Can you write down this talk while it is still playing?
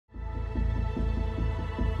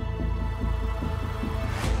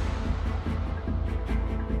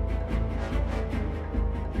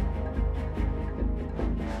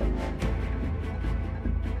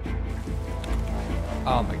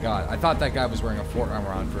Oh my god. I thought that guy was wearing a fort armor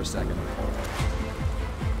on for a second.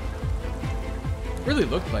 Really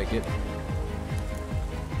looked like it.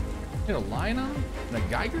 Hit a line on him? And a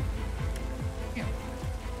Geiger? Damn.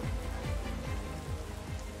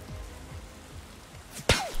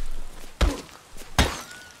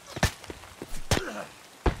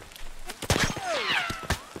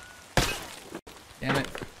 Damn it.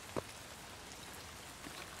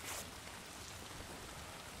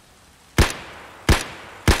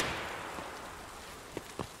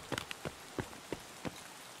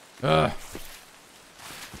 Ugh.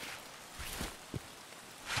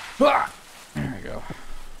 Ah! There we go.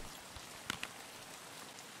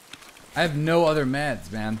 I have no other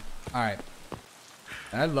meds, man. Alright.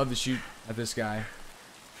 I'd love to shoot at this guy.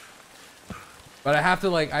 But I have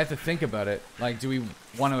to think about it. Like, do we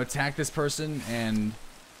want to attack this person and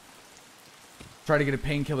try to get a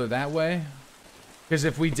painkiller that way? Because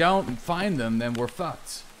if we don't find them, then we're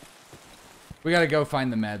fucked. We gotta go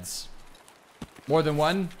find the meds. More than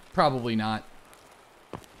one? Probably not.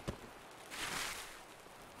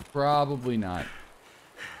 Probably not.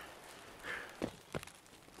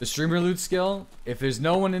 The streamer loot skill, if there's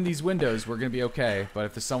no one in these windows, we're gonna be okay. But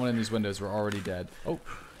if there's someone in these windows, we're already dead. Oh.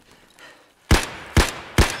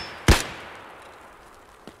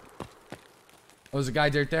 Oh, there's a guy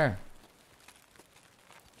right there.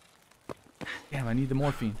 Damn, I need the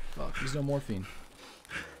morphine. Fuck, there's no morphine.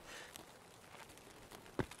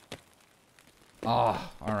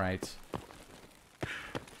 Oh, alright.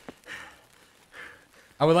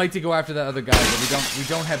 I would like to go after that other guy, but we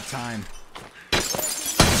don't have time.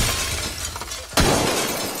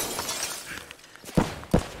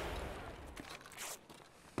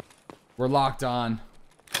 We're locked on.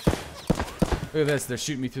 Look at this, they're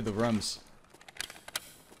shooting me through the rooms.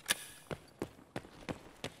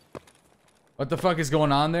 What the fuck is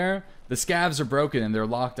going on there? The scavs are broken and they're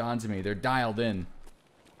locked onto me. They're dialed in.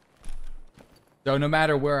 So no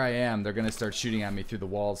matter where I am, they're gonna start shooting at me through the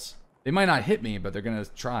walls. They might not hit me, but they're gonna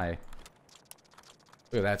try.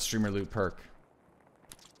 Look at that streamer loot perk.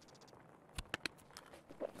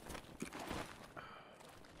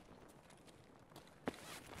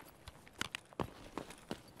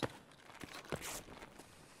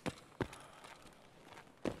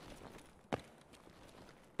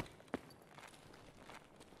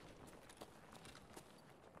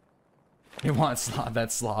 He wants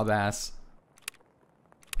that slob ass.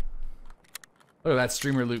 Look at that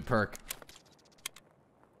streamer loot perk.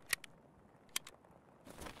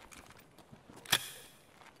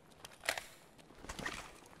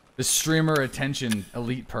 The streamer attention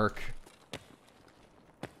elite perk.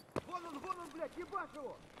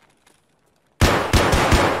 They're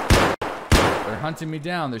hunting me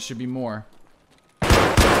down. There should be more.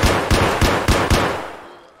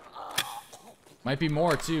 Might be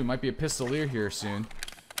more too. Might be a pistolier here soon.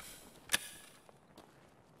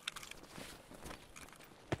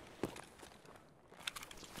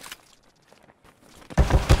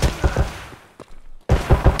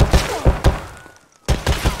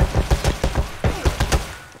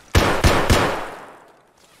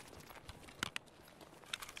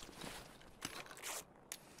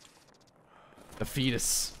 The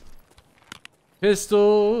fetus.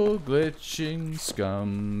 Pistol glitching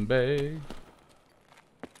scumbag.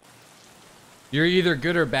 You're either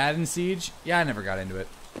good or bad in Siege? Yeah, I never got into it.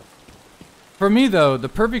 For me though, the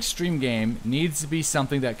perfect stream game needs to be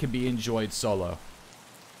something that can be enjoyed solo.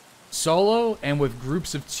 Solo and with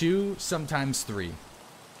groups of 2, sometimes 3.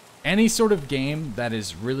 Any sort of game that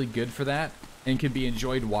is really good for that and can be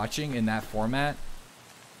enjoyed watching in that format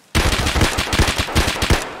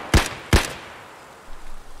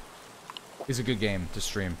is a good game to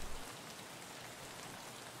stream.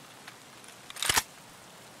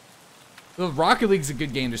 Well, Rocket League's a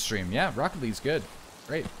good game to stream. Yeah, Rocket League's good.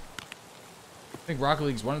 Great. I think Rocket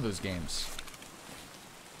League's one of those games.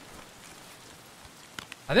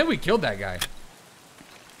 I think we killed that guy.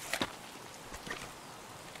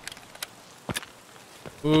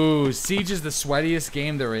 Ooh, Siege is the sweatiest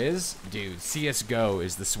game there is? Dude, CSGO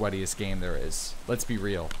is the sweatiest game there is. Let's be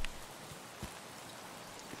real.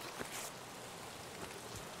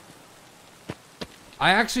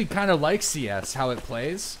 I actually kind of like CS, how it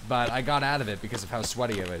plays, but I got out of it because of how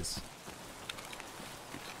sweaty it is.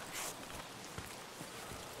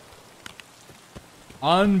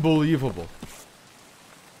 Unbelievable.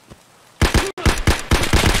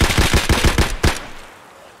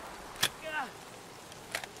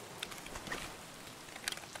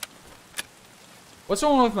 What's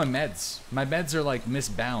wrong with my meds? My meds are like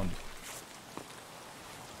misbound.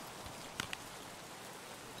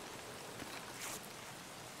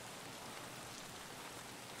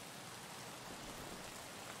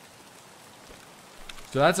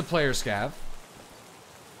 So that's a player scav.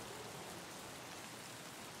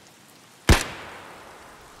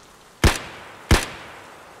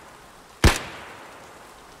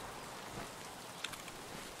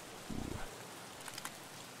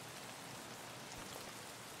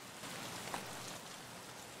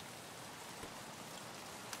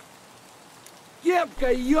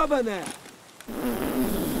 Кепка ёбаная!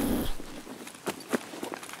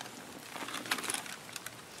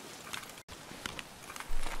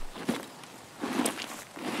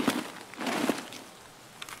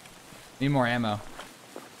 Need more ammo.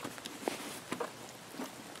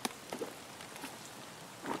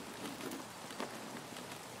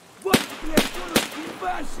 Вот, блядь,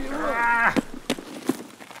 ебашь!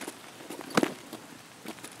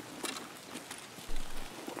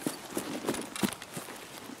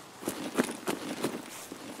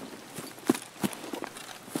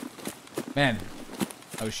 Man.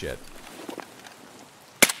 Oh shit.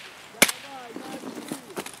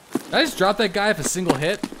 Did I just drop that guy with a single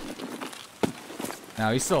hit?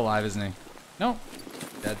 No, he's still alive, isn't he? No.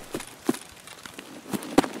 Dead.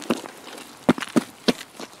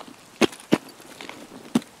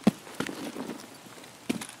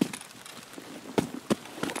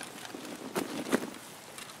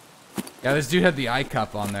 Yeah, this dude had the eye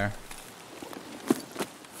cup on there.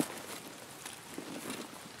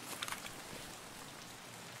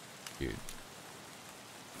 Dude.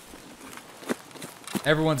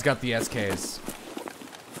 Everyone's got the SKS.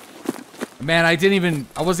 Man, I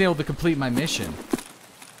wasn't able to complete my mission.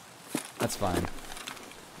 That's fine.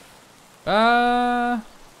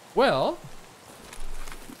 Well.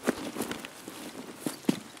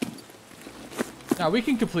 Now we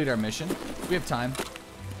can complete our mission. We have time.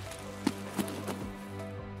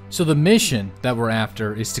 So the mission that we're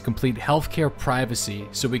after is to complete healthcare privacy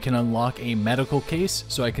so we can unlock a medical case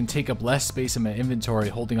so I can take up less space in my inventory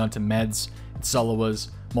holding onto meds, Soloas,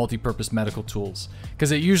 multi-purpose medical tools,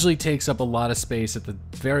 because it usually takes up a lot of space at the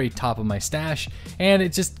very top of my stash and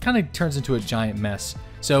it just kind of turns into a giant mess.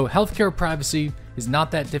 So healthcare privacy is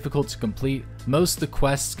not that difficult to complete. Most of the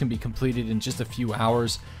quests can be completed in just a few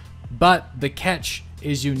hours, but the catch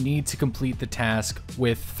is you need to complete the task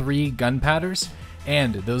with 3 gunpowders,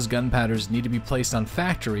 and those gunpowders need to be placed on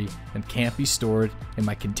factory and can't be stored in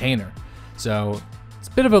my container. So it's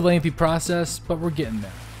a bit of a lengthy process, but we're getting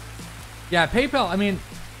there. Yeah, PayPal, I mean,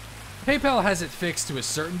 PayPal has it fixed to a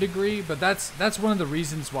certain degree, but that's one of the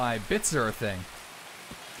reasons why bits are a thing.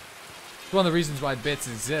 It's one of the reasons why bits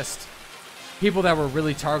exist. People that were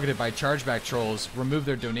really targeted by chargeback trolls removed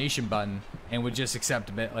their donation button and would just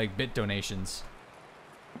accept bit donations.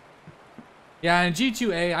 Yeah, in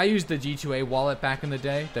G2A, I used the G2A wallet back in the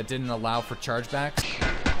day that didn't allow for chargebacks.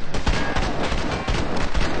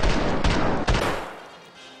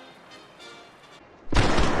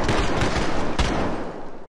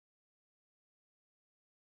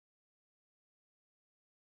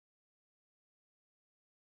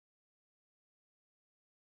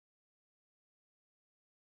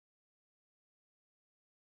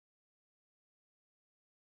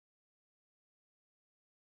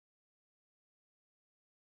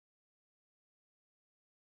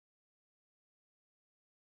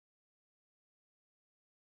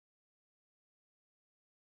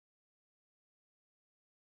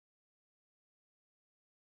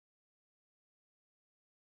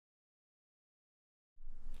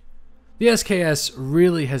 The SKS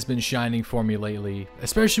really has been shining for me lately,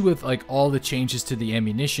 especially with all the changes to the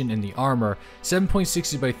ammunition and the armor.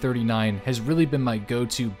 7.60x39 has really been my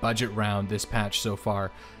go-to budget round this patch so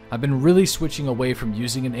far. I've been really switching away from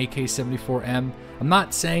using an AK-74M. I'm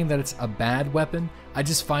not saying that it's a bad weapon, I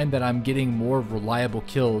just find that I'm getting more reliable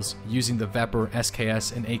kills using the VEPR,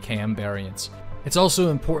 SKS, and AKM variants. It's also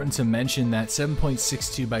important to mention that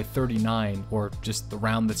 7.62x39, or just the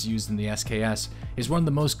round that's used in the SKS, is one of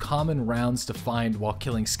the most common rounds to find while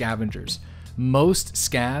killing scavengers. Most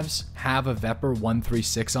scavs have a VEPR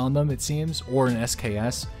 136 on them, it seems, or an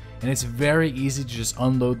SKS, and it's very easy to just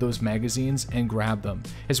unload those magazines and grab them.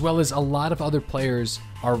 As well as a lot of other players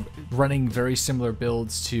are running very similar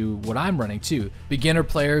builds to what I'm running too. Beginner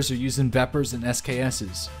players are using VEPRs and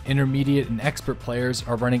SKSs. Intermediate and expert players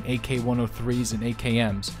are running AK-103s and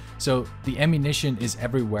AKMs. So the ammunition is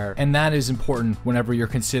everywhere, and that is important whenever you're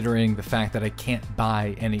considering the fact that I can't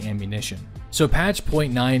buy any ammunition. So patch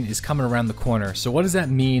 0.9 is coming around the corner, so what does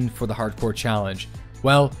that mean for the hardcore challenge?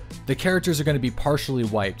 Well, the characters are going to be partially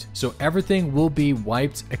wiped, so everything will be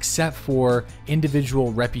wiped except for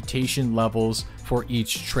individual reputation levels for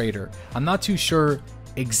each trader. I'm not too sure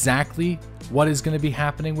exactly what is going to be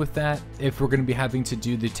happening with that, if we're going to be having to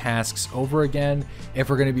do the tasks over again, if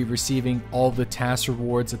we're going to be receiving all the task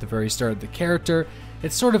rewards at the very start of the character.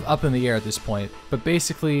 It's sort of up in the air at this point, but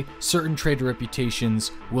basically certain trader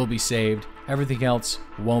reputations will be saved, everything else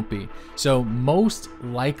won't be. So most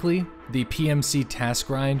likely the PMC task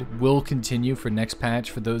grind will continue for next patch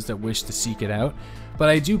for those that wish to seek it out, but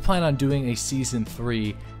I do plan on doing a Season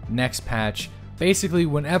 3 next patch. Basically,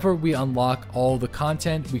 whenever we unlock all the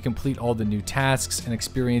content, we complete all the new tasks and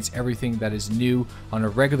experience everything that is new on a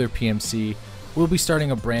regular PMC, we'll be starting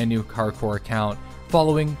a brand new hardcore account,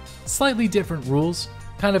 following slightly different rules,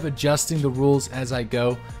 kind of adjusting the rules as I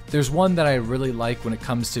go. There's one that I really like when it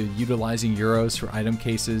comes to utilizing euros for item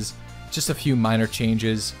cases, just a few minor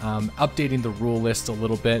changes, updating the rule list a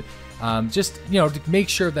little bit, just, you know, to make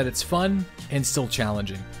sure that it's fun and still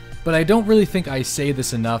challenging. But I don't really think I say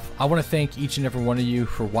this enough. I want to thank each and every one of you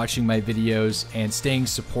for watching my videos and staying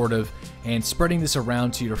supportive and spreading this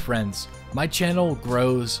around to your friends. My channel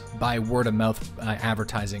grows by word of mouth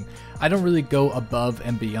advertising. I don't really go above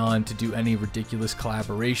and beyond to do any ridiculous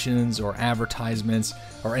collaborations or advertisements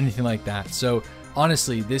or anything like that. So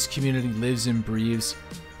honestly, this community lives and breathes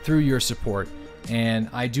through your support, and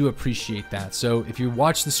I do appreciate that. So if you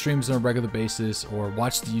watch the streams on a regular basis or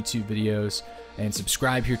watch the YouTube videos and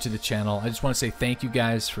subscribe here to the channel, I just want to say thank you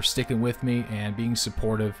guys for sticking with me and being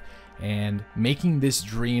supportive and making this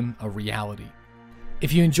dream a reality.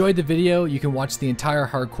 If you enjoyed the video, you can watch the entire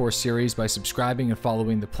hardcore series by subscribing and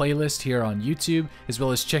following the playlist here on YouTube, as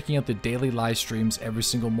well as checking out the daily live streams every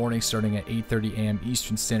single morning starting at 8:30 a.m.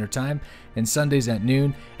 Eastern Standard Time and Sundays at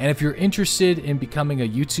noon. And if you're interested in becoming a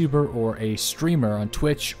YouTuber or a streamer on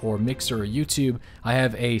Twitch or Mixer or YouTube, I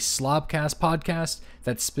have a Slobcast podcast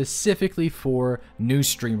that's specifically for new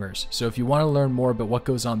streamers. So if you want to learn more about what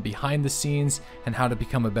goes on behind the scenes and how to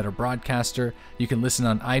become a better broadcaster, you can listen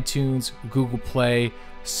on iTunes, Google Play,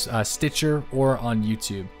 Stitcher, or on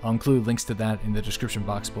YouTube. I'll include links to that in the description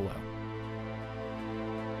box below.